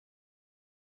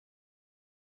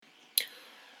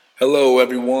Hello,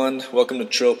 everyone. Welcome to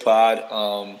Trill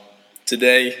Pod.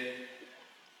 Today,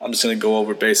 I'm just going to go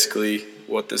over basically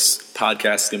what this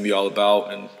podcast is going to be all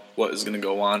about and what is going to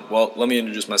go on. Well, let me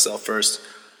introduce myself first.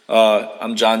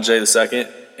 I'm John J. II,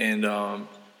 and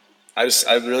I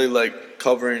really like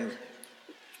covering.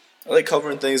 I like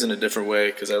covering things in a different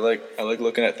way because I like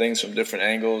looking at things from different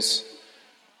angles.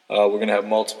 We're going to have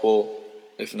multiple,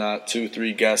 if not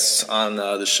 2-3 guests on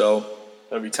the show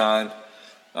every time.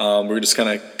 We're just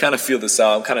kind of feel this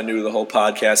out. I'm kind of new to the whole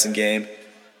podcasting game,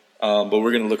 but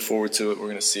we're gonna look forward to it. We're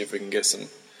gonna see if we can get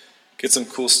some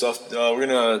cool stuff. We're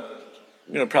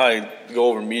gonna probably go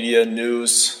over media,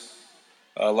 news.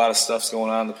 A lot of stuff's going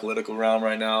on in the political realm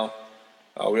right now.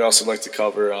 We also like to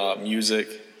cover music,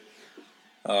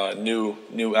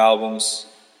 new albums,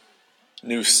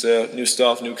 new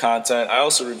stuff, new content. I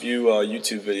also review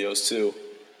YouTube videos too,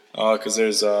 because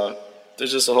there's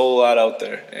just a whole lot out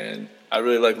there, and I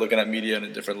really like looking at media in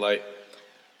a different light.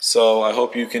 So I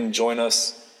hope you can join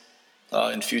us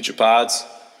in future pods,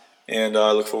 and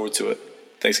I look forward to it.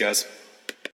 Thanks, guys.